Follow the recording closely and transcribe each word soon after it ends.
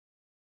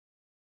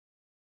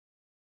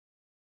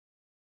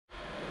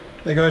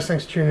Hey guys,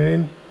 thanks for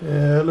tuning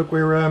in. Look,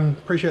 we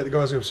appreciate the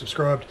guys who have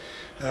subscribed.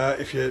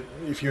 If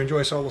you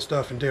enjoy solar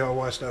stuff and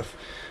DIY stuff,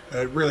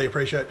 really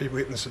appreciate people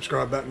hitting the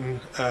subscribe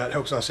button. It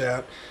helps us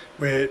out.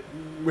 We're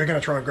going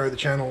to try and grow the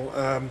channel.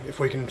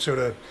 If we can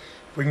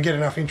get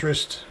enough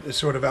interest, it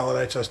sort of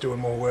validates us doing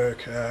more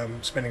work,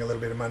 spending a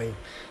little bit of money,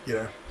 you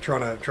know,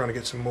 trying to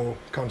get some more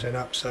content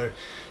up. So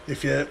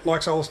if you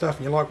like solar stuff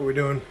and you like what we're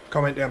doing,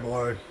 comment down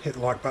below, hit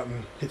the like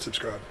button, hit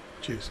subscribe.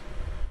 Cheers.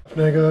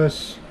 Now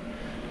guys,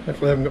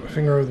 hopefully I haven't got my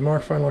finger over the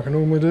microphone like I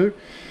normally do.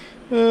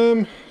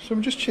 So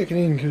I'm just checking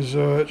in because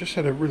I just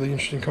had a really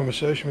interesting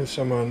conversation with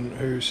someone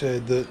who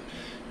said that,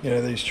 you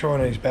know, these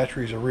Chinese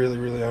batteries are really,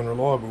 really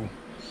unreliable.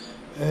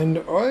 And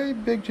I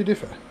beg to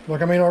differ.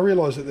 Like, I mean, I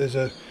realise that there's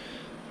a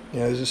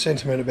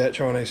sentiment about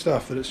Chinese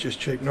stuff that it's just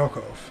cheap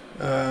knockoff.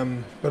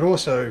 But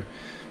also,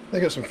 they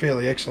got some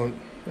fairly excellent,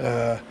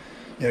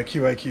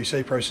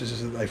 QA/QC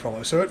processes that they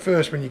follow. So at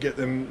first, when you get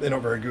them, they're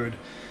not very good.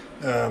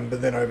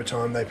 But then over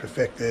time they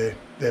perfect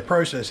their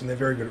process and they're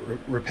very good at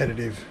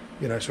repetitive,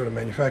 sort of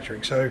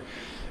manufacturing. So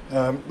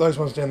those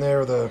ones down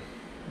there they're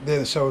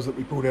the cells that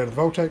we pulled out of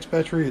the Voltax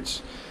battery.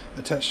 It's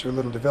attached to a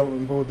little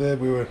development board there.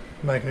 We were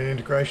making an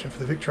integration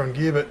for the Victron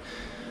gear, but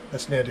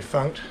that's now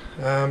defunct.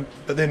 But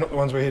they're not the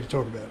ones we're here to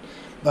talk about.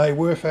 They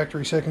were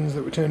factory seconds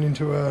that were turned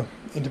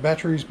into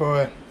batteries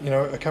by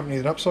a company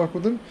that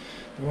upcycled them.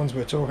 The ones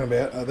we're talking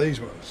about are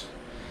these ones.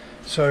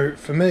 So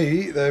for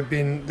me,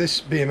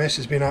 this BMS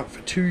has been up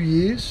for 2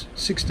 years,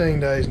 16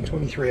 days and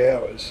 23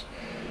 hours.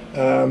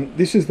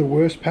 This is the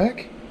worst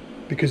pack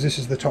because this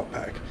is the top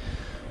pack.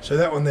 So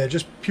that one there,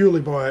 just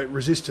purely by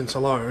resistance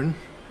alone,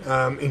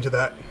 into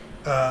that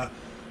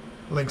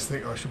length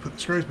thing. I should put the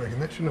screws back in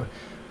that, shouldn't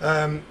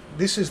I?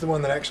 This is the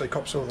one that actually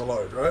cops all the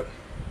load, right?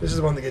 This is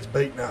the one that gets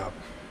beaten up.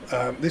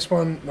 This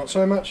one, not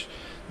so much.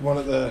 The one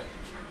at the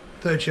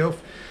third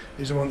shelf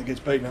is the one that gets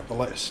beaten up the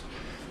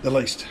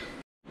least.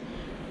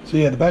 So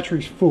yeah, the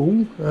battery's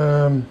full,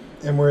 and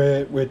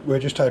we're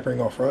just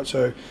tapering off, right?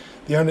 So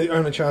the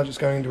only charge that's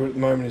going into it at the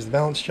moment is the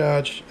balance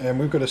charge, and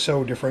we've got a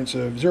cell difference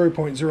of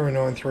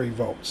 0.093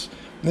 volts.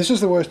 And this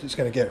is the worst it's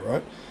going to get,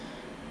 right?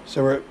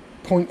 So we're at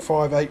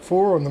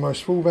 0.584 on the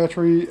most full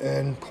battery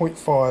and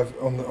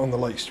 0.5 on the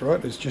least,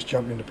 right? It's just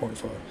jumped into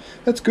 0.5.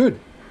 That's good.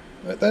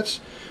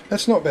 That's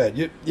not bad.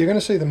 You're going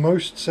to see the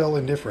most cell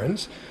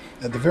indifference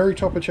at the very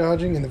top of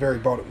charging and the very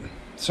bottom.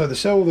 So the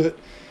cell that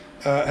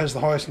has the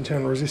highest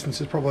internal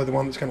resistance is probably the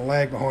one that's going to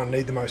lag behind and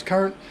need the most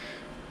current.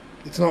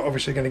 It's not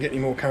obviously going to get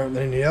any more current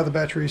than any other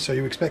battery, so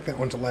you expect that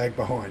one to lag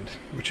behind,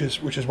 which is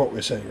what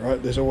we're seeing,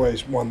 right? There's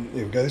always one.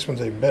 There we go. This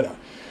one's even better.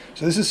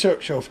 So this is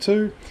shelf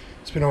 2.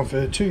 It's been on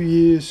for 2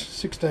 years,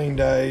 16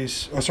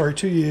 days. Oh, sorry,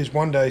 2 years,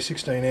 1 day,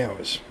 16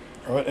 hours.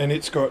 Right, and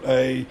it's got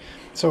a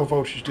cell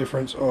voltage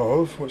difference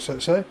of, what's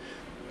that say?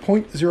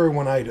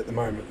 0.018 at the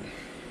moment.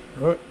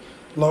 Right.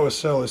 Lowest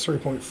cell is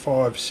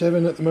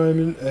 3.57 at the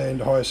moment,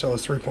 and highest cell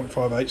is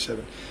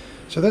 3.587.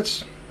 So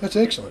that's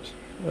excellent.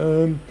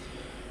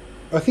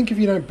 I think if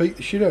you don't beat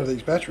the shit out of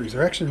these batteries,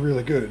 they're actually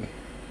really good.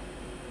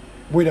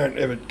 We don't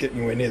ever get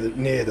anywhere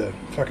near the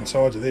fucking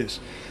sides of this.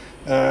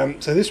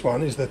 So this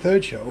one is the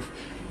third shelf,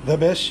 the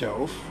best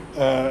shelf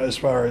as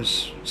far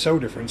as cell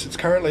difference. It's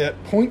currently at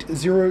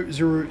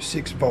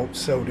 0.006 volt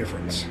cell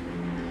difference.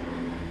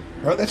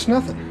 Right, that's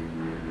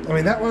nothing. I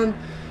mean, that one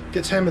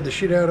gets hammered the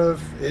shit out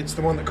of. It's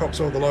the one that cops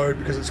all the load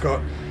because it's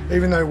got,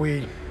 even though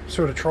we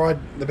sort of tried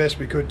the best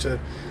we could to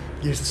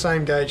use the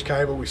same gauge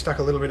cable, we stuck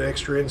a little bit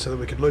extra in so that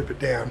we could loop it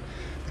down.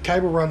 The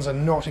cable runs are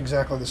not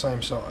exactly the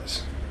same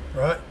size,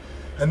 right?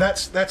 And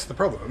that's the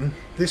problem.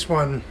 This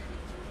one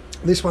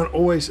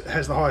always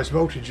has the highest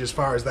voltage as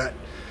far as that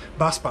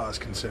bus bar is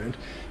concerned,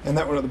 and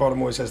that one at the bottom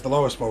always has the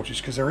lowest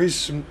voltage because there is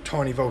some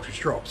tiny voltage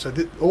drop. So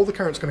all the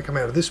current's going to come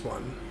out of this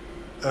one,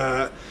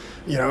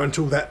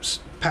 until that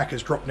pack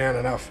has dropped down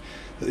enough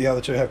that the other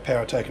two have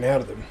power taken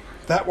out of them.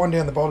 That one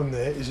down the bottom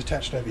there is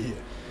attached over here,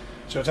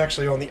 so it's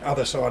actually on the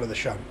other side of the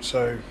shunt.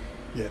 So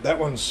yeah, that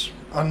one's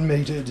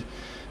unmetered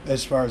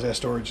as far as our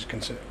storage is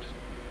concerned.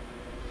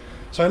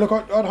 So look,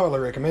 I'd highly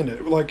recommend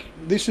it. Like,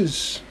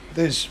 there's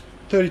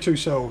 32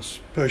 cells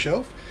per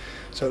shelf,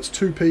 so it's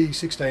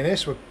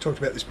 2P16S. We've talked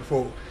about this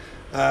before,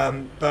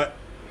 but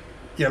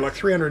yeah, like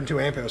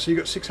 302 amp hours, so you've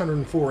got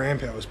 604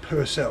 amp hours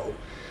per cell.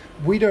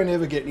 We don't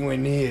ever get anywhere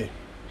near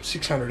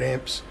 600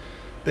 amps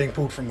being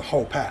pulled from the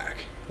whole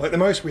pack. Like, the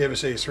most we ever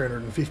see is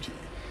 350.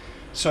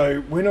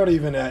 So we're not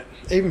even at,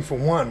 even for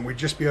one, we'd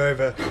just be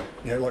over,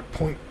 like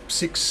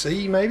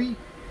 0.6C maybe.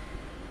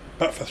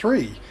 But for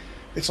 3,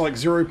 it's like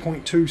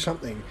 0.2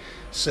 something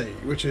C,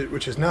 which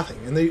is nothing.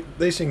 And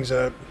these things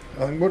are,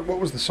 I mean, what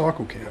was the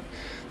cycle count?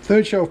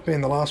 Third shelf,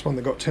 being the last one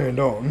that got turned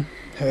on,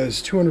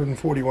 has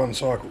 241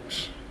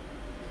 cycles.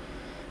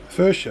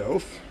 First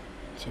shelf,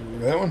 so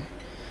look at that one,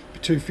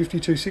 250,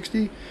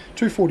 260,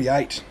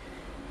 248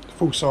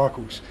 full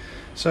cycles.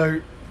 So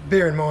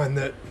bear in mind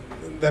that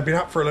they've been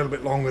up for a little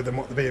bit longer than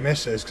what the BMS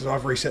says, because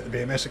I've reset the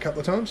BMS a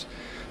couple of times.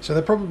 So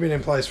they've probably been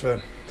in place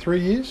for 3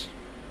 years.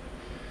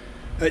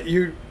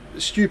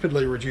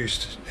 stupidly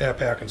reduced our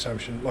power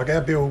consumption. Like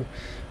our bill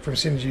from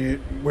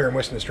Synergy, we're in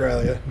Western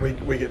Australia,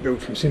 we get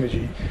billed from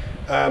Synergy.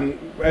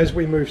 As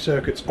we move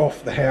circuits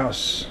off the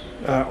house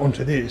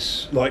onto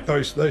this, like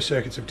those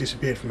circuits have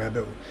disappeared from our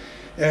bill.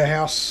 Our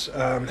house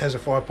has a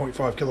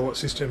 5.5 kilowatt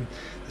system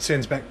that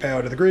sends back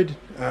power to the grid,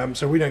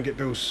 so we don't get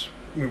bills.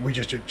 We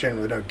just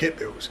generally don't get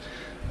bills.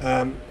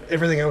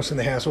 Everything else in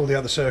the house, all the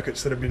other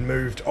circuits that have been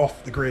moved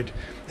off the grid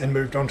and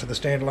moved onto the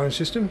standalone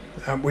system,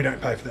 we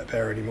don't pay for that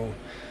power anymore.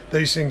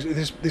 These things,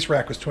 this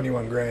rack was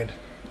 21 grand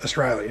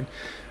Australian.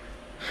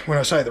 When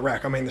I say the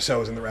rack, I mean the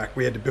cells in the rack.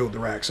 We had to build the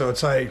rack, so I'd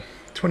say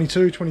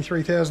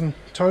 23,000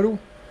 total.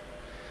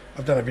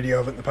 I've done a video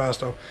of it in the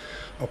past. I'll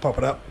pop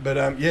it up.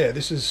 But yeah,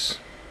 this has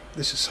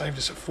saved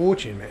us a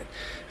fortune, man.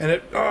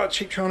 And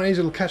cheap Chinese,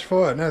 it'll catch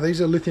fire. No,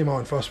 these are lithium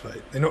iron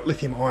phosphate. They're not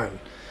lithium iron.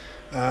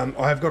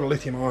 I have got a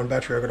lithium ion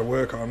battery I've got to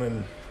work on,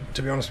 and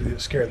to be honest with you,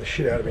 it's scaring the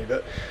shit out of me.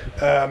 But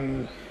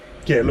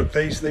yeah, look,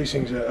 these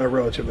things are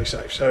relatively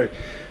safe. So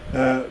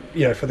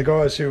you know, for the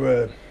guys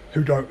who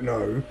don't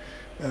know,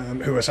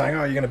 who are saying,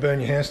 oh, you're going to burn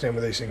your house down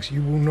with these things,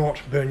 you will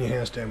not burn your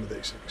house down with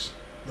these things.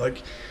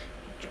 Like,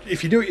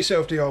 if you do it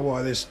yourself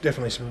DIY, there's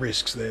definitely some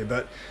risks there,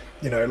 but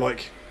you know,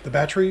 like the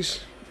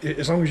batteries,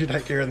 as long as you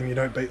take care of them, you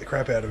don't beat the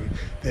crap out of them,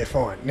 they're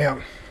fine.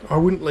 Now, I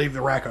wouldn't leave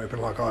the rack open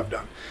like I've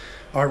done.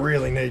 I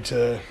really need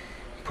to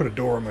put a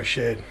door on my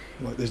shed,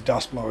 like there's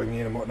dust blowing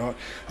in and whatnot.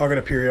 I've got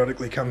to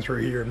periodically come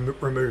through here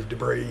and remove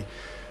debris,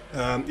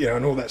 you know,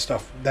 and all that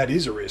stuff. That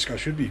is a risk. I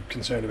should be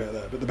concerned about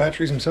that, but the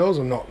batteries themselves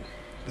are not.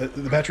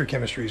 The battery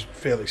chemistry is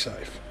fairly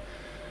safe.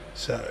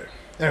 So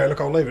anyway,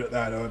 look, I'll leave it at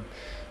that. I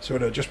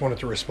sort of just wanted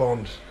to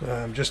respond,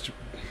 just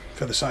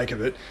for the sake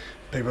of it.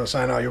 People are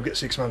saying, oh, you'll get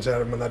 6 months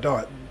out of them when they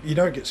die. You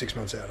don't get 6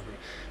 months out of them.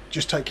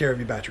 Just take care of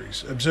your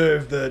batteries.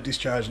 Observe the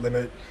discharge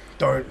limit.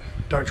 Don't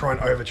try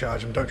and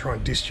overcharge them. Don't try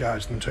and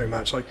discharge them too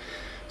much. Like,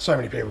 so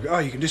many people go, oh,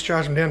 you can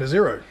discharge them down to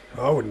 0.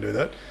 I wouldn't do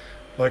that.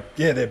 Like,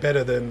 yeah, they're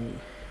better than,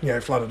 you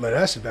know, flooded lead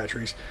acid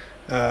batteries.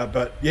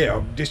 But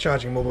yeah,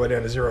 discharging them all the way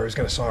down to 0 is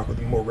going to cycle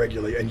them more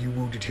regularly, and you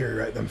will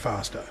deteriorate them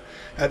faster.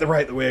 At the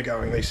rate that we're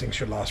going, these things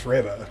should last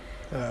forever.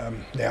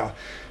 Now,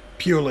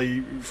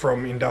 purely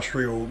from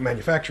industrial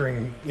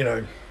manufacturing, you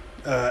know,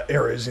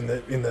 errors in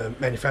the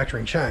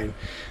manufacturing chain,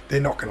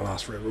 they're not going to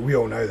last forever. We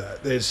all know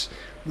that. There's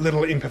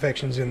little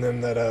imperfections in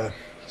them that are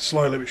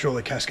slowly but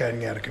surely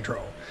cascading out of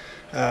control,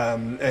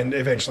 and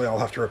eventually I'll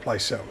have to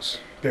replace cells.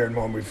 Bear in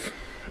mind we've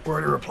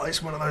already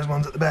replaced one of those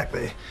ones at the back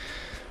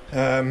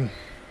there.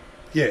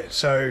 Yeah,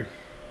 so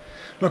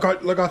look,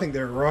 I think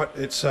they're right.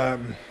 It's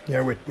you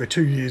know, we're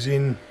 2 years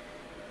in,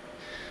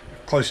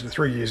 closer to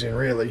 3 years in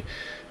really,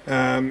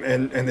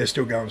 and they're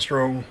still going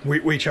strong.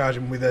 We charge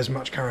them with as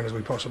much current as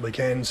we possibly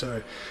can,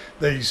 so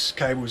these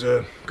cables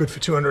are good for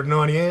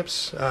 290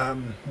 amps.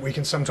 We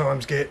can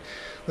sometimes get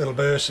little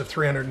bursts of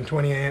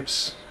 320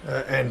 amps,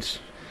 and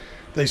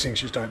these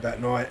things just don't bat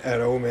an eye at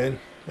all, man.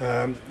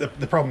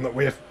 The problem that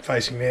we're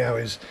facing now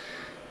is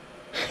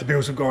the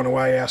bills have gone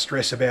away. Our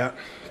stress about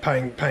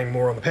paying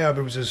more on the power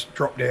bills has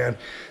dropped down.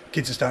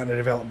 Kids are starting to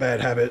develop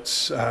bad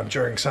habits.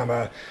 During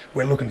summer,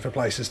 we're looking for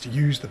places to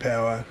use the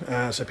power,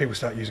 so people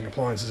start using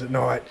appliances at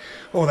night,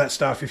 all that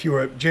stuff. If you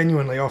were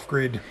genuinely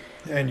off-grid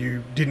and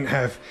you didn't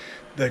have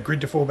the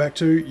grid to fall back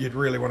to, you'd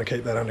really want to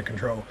keep that under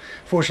control.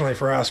 Fortunately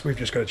for us, we've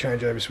just got a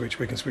changeover switch.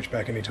 We can switch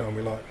back anytime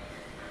we like.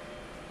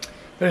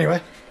 But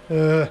anyway,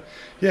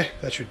 yeah,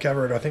 that should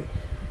cover it, I think.